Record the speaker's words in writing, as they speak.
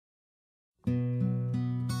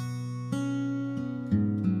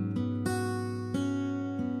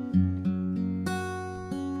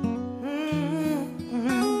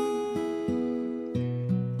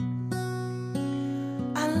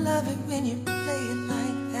play it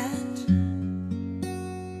like that.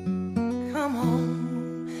 Come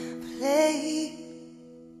on, play.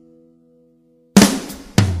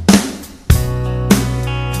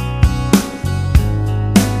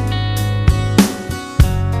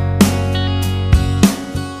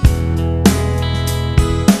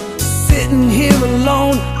 Sitting here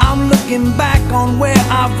alone, I'm looking back on where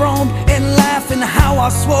I've roamed and laughing how I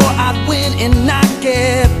swore I'd win and not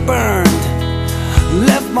get burned.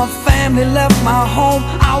 Left my family, left my home,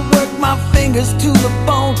 I worked my fingers to the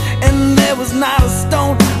bone, and there was not a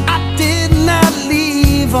stone I did not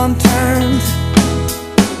leave unturned.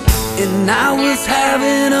 And I was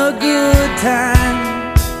having a good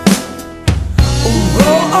time.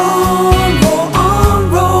 Roll on,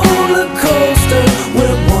 roller coaster.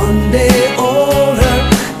 We're one day older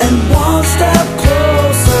and one step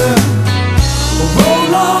closer.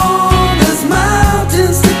 Roll on, there's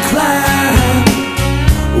mountains to climb.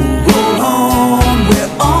 Roll on,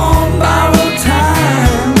 we're on borrowed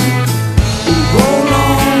time. Roll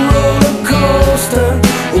on, roller coaster.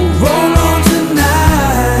 Roll on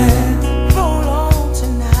tonight. Roll on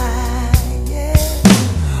tonight, yeah.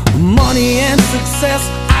 Money and success,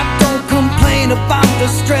 I don't complain about the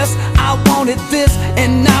stress. I wanted this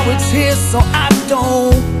and now it's here, so I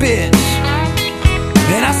don't bitch.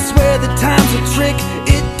 And I swear the time's a trick,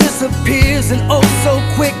 it disappears and oh so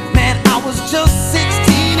quick. Man, I was just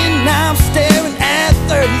 16 and now I'm staring at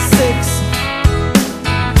 36.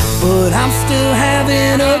 But I'm still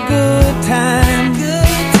having a good time.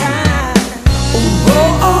 Good time.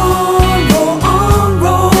 Roll on,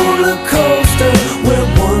 roller coaster. We're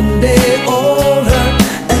one day older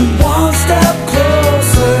and one step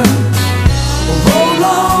closer. Roll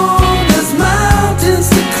on, there's mountains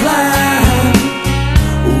to climb.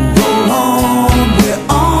 Roll on, we're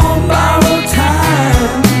on borrowed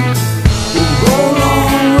time. Roll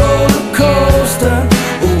on, roller coaster.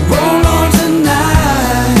 Roll on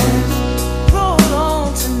tonight. Roll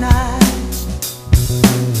on tonight.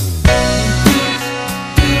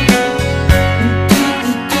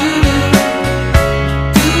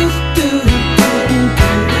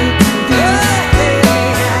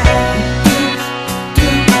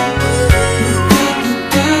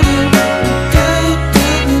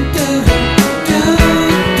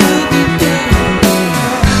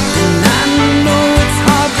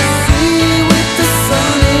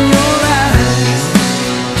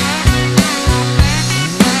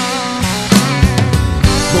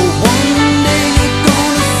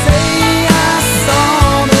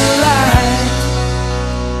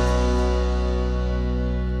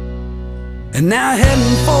 And now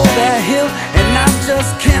heading for that hill, and I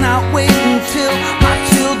just cannot wait until my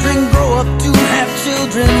children grow up to have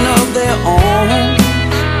children of their own.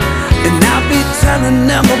 And I'll be telling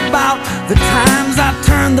them about the times I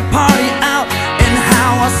turned the party out and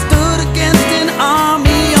how I stood against an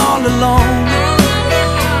army all alone.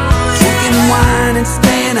 Drinking wine and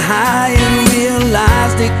staying high and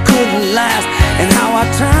realized it couldn't last, and how I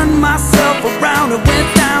turned myself around and went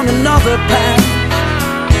down another path.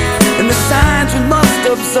 And the signs we must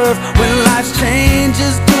observe when life's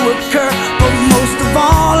changes do occur. But most of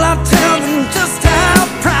all, I tell them just how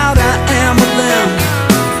proud I am of them.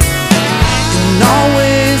 And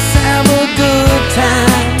always have a good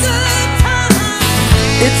time.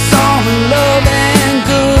 It's